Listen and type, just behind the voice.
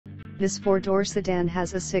This four-door sedan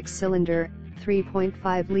has a 6-cylinder,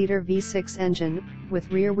 3.5-liter V6 engine,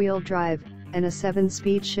 with rear-wheel drive, and a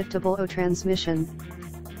 7-speed shiftable transmission.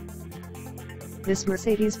 This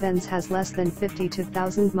Mercedes-Benz has less than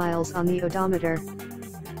 52,000 miles on the odometer.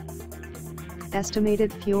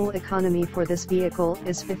 Estimated fuel economy for this vehicle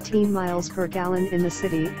is 15 miles per gallon in the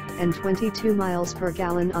city, and 22 miles per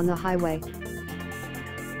gallon on the highway.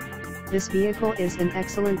 This vehicle is in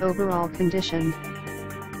excellent overall condition.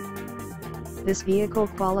 This vehicle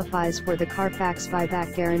qualifies for the Carfax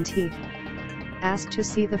buyback guarantee. Ask to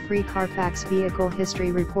see the free Carfax Vehicle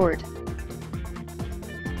History Report.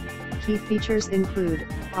 Key features include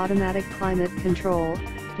automatic climate control,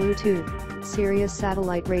 Bluetooth, Sirius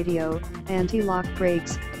satellite radio, anti-lock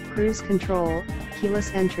brakes, cruise control,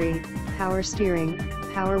 keyless entry, power steering,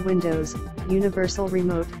 power windows, universal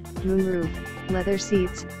remote, moonroof, leather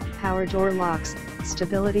seats, power door locks,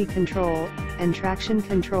 stability control, and traction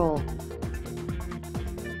control.